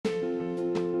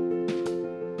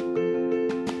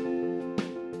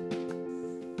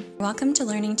Welcome to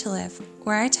Learning to Live,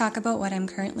 where I talk about what I'm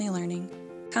currently learning.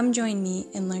 Come join me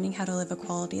in learning how to live a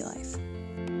quality life.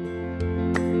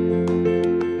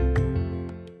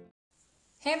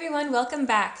 Hey everyone, welcome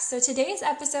back. So today's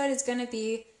episode is going to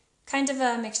be kind of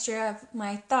a mixture of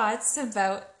my thoughts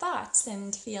about thoughts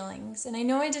and feelings. And I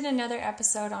know I did another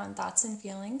episode on thoughts and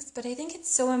feelings, but I think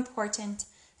it's so important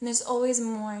and there's always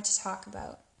more to talk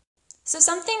about. So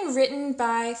something written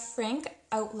by Frank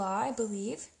Outlaw, I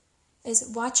believe,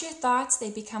 is watch your thoughts, they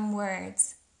become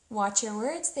words. Watch your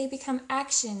words, they become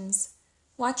actions.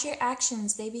 Watch your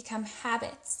actions, they become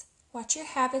habits. Watch your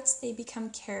habits, they become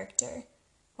character.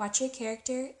 Watch your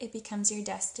character, it becomes your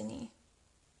destiny.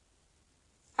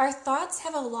 Our thoughts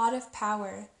have a lot of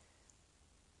power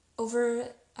over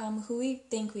who we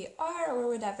think we are or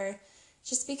whatever,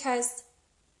 just because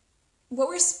what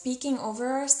we're speaking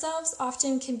over ourselves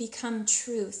often can become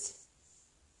truth.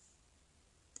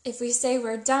 If we say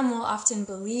we're dumb, we'll often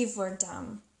believe we're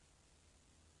dumb.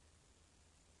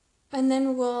 And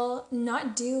then we'll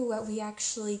not do what we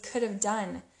actually could have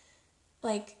done.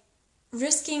 Like,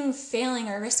 risking failing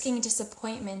or risking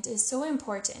disappointment is so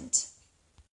important.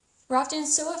 We're often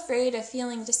so afraid of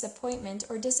feeling disappointment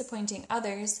or disappointing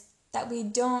others that we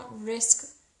don't risk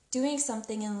doing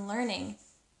something and learning.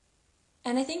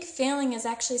 And I think failing is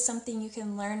actually something you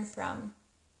can learn from.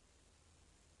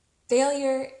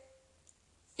 Failure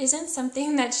isn't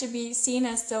something that should be seen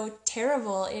as so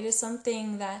terrible. It is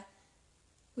something that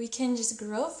we can just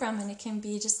grow from, and it can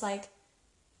be just like,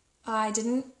 I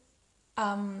didn't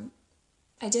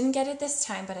get it this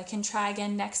time, but I can try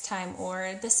again next time,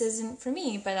 or this isn't for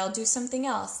me, but I'll do something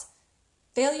else.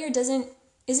 Failure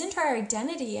isn't our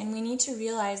identity, and we need to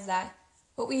realize that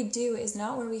what we do is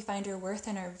not where we find our worth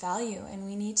and our value, and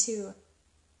we need to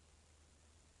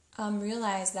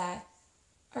realize that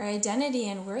our identity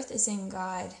and worth is in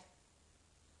God.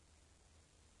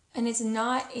 And it's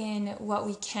not in what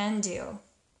we can do.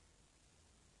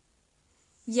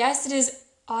 Yes, it is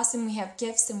awesome we have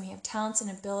gifts and we have talents and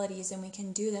abilities and we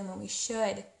can do them when we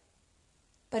should.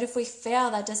 But if we fail,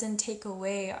 that doesn't take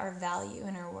away our value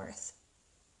and our worth.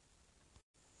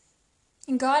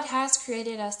 And God has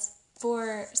created us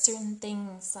for certain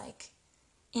things, like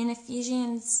in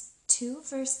Ephesians 2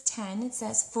 verse 10, it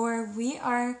says, "For we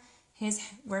are His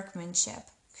workmanship,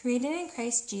 created in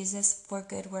Christ Jesus for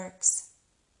good works,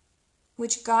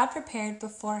 which God prepared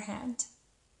beforehand,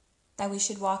 that we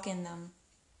should walk in them."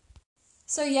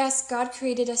 So yes, God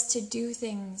created us to do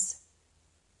things,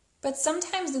 but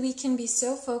sometimes we can be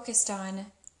so focused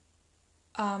on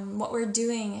what we're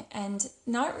doing and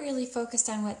not really focused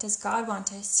on what does God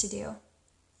want us to do.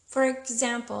 For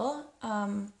example,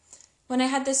 when I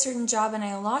had this certain job and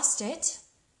I lost it,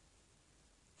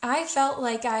 I felt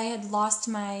like I had lost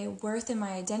my worth and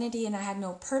my identity and I had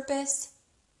no purpose.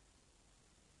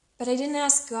 But I didn't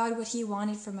ask God what He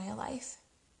wanted for my life.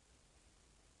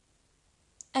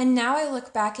 And now I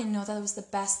look back and know that it was the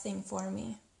best thing for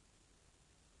me.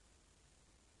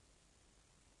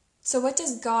 So what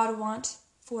does God want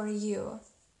for you?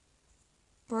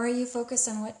 Or are you focused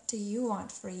on what do you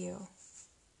want for you?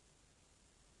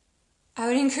 I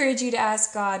would encourage you to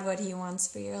ask God what He wants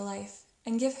for your life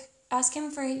and ask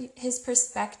Him for His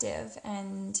perspective,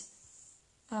 and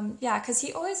because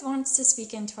He always wants to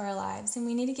speak into our lives, and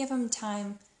we need to give Him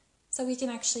time so we can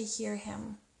actually hear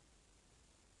Him.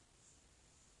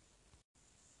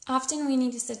 Often we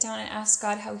need to sit down and ask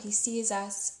God how He sees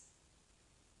us,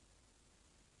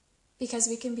 because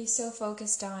we can be so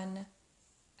focused on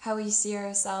how we see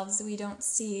ourselves, we don't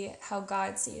see how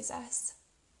God sees us.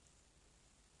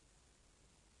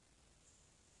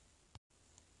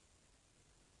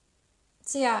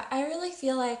 So yeah, I really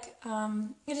feel like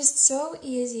it is so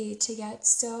easy to get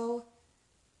so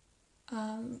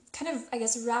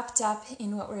wrapped up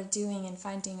in what we're doing and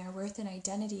finding our worth and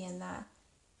identity in that.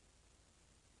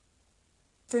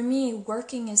 For me,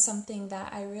 working is something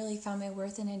that I really found my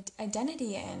worth and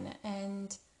identity in.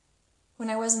 And when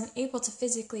I wasn't able to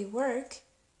physically work,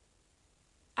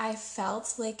 I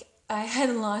felt like I had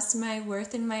lost my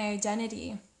worth and my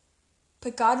identity.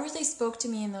 But God really spoke to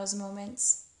me in those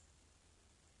moments.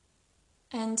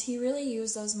 And He really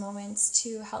used those moments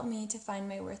to help me to find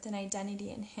my worth and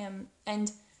identity in Him. And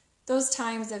those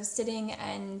times of sitting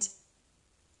and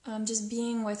just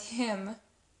being with Him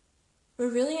were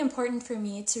really important for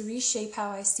me to reshape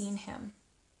how I seen Him.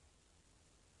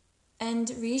 And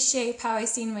reshape how I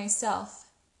seen myself.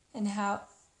 And how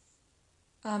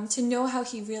to know how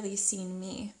He really seen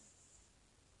me.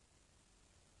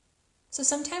 So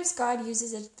sometimes God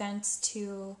uses events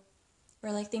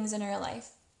things in our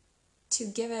life to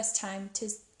give us time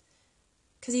because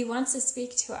He wants to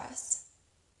speak to us.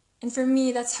 And for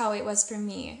me, that's how it was for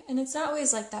me. And it's not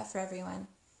always like that for everyone.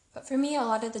 But for me, a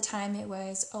lot of the time, it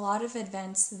was a lot of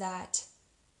events that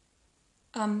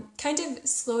kind of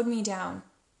slowed me down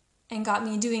and got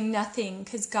me doing nothing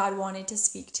because God wanted to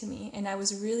speak to me. And I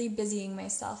was really busying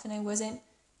myself and I wasn't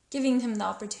giving him the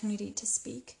opportunity to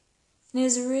speak. And it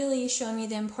has really shown me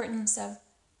the importance of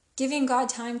giving God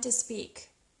time to speak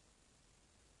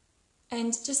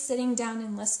and just sitting down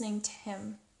and listening to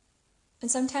him. And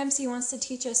sometimes he wants to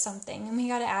teach us something and we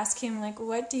got to ask him, like,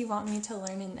 what do you want me to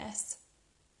learn in this?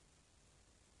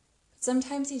 But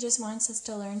sometimes he just wants us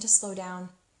to learn to slow down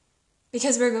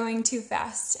because we're going too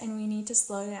fast and we need to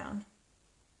slow down.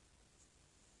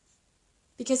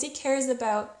 Because he cares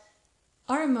about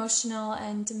our emotional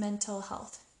and mental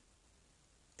health.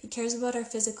 He cares about our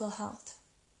physical health.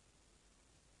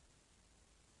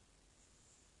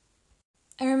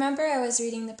 I remember I was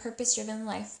reading the Purpose Driven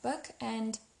Life book,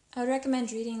 and I would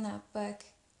recommend reading that book.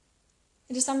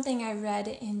 It is something I read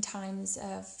in times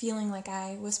of feeling like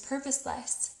I was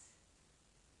purposeless.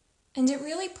 And it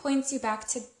really points you back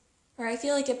to, or I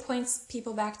feel like it points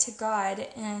people back to God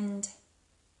and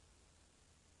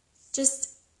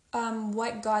just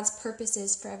what God's purpose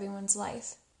is for everyone's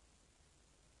life.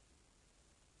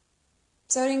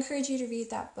 So I'd encourage you to read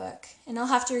that book, and I'll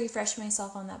have to refresh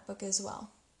myself on that book as well.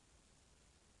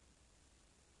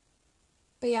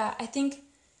 But yeah, I think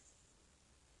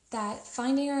that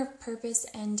finding our purpose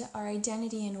and our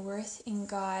identity and worth in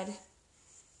God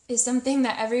is something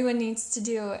that everyone needs to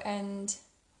do, and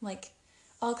like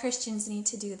all Christians need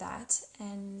to do that.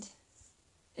 And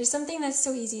it's something that's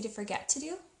so easy to forget to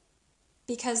do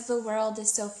because the world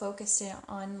is so focused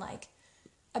on like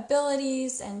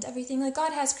abilities and everything. Like,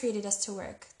 God has created us to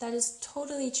work. That is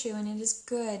totally true and it is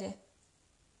good.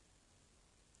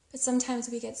 But sometimes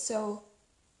we get so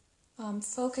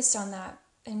focused on that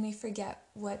and we forget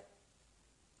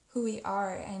who we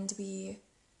are. And we,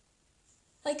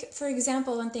 like, for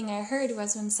example, one thing I heard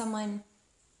was when someone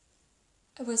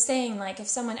was saying, like, if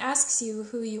someone asks you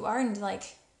who you are and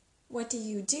like, what do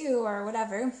you do or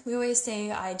whatever, we always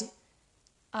say, I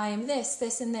am this,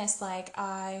 this, and this. Like,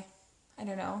 I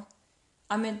don't know,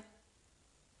 I'm a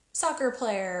soccer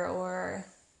player, or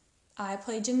I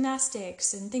play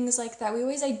gymnastics and things like that. We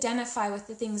always identify with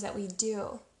the things that we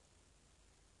do.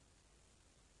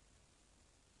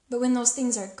 But when those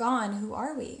things are gone, who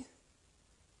are we?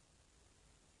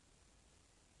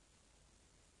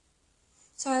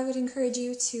 So I would encourage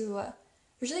you to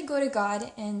really go to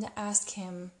God and ask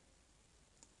him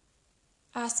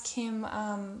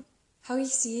how he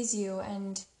sees you.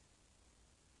 And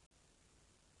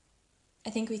I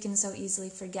think we can so easily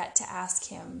forget to ask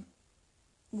him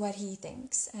what he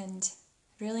thinks, and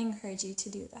I really encourage you to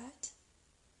do that.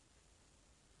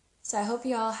 So I hope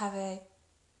you all have a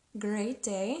great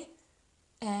day,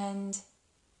 and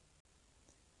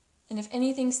if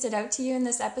anything stood out to you in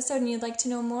this episode and you'd like to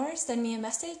know more, send me a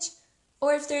message.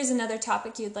 Or if there's another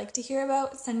topic you'd like to hear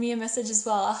about, send me a message as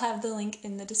well. I'll have the link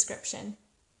in the description.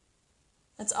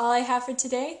 That's all I have for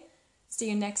today. See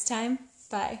you next time.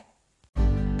 Bye.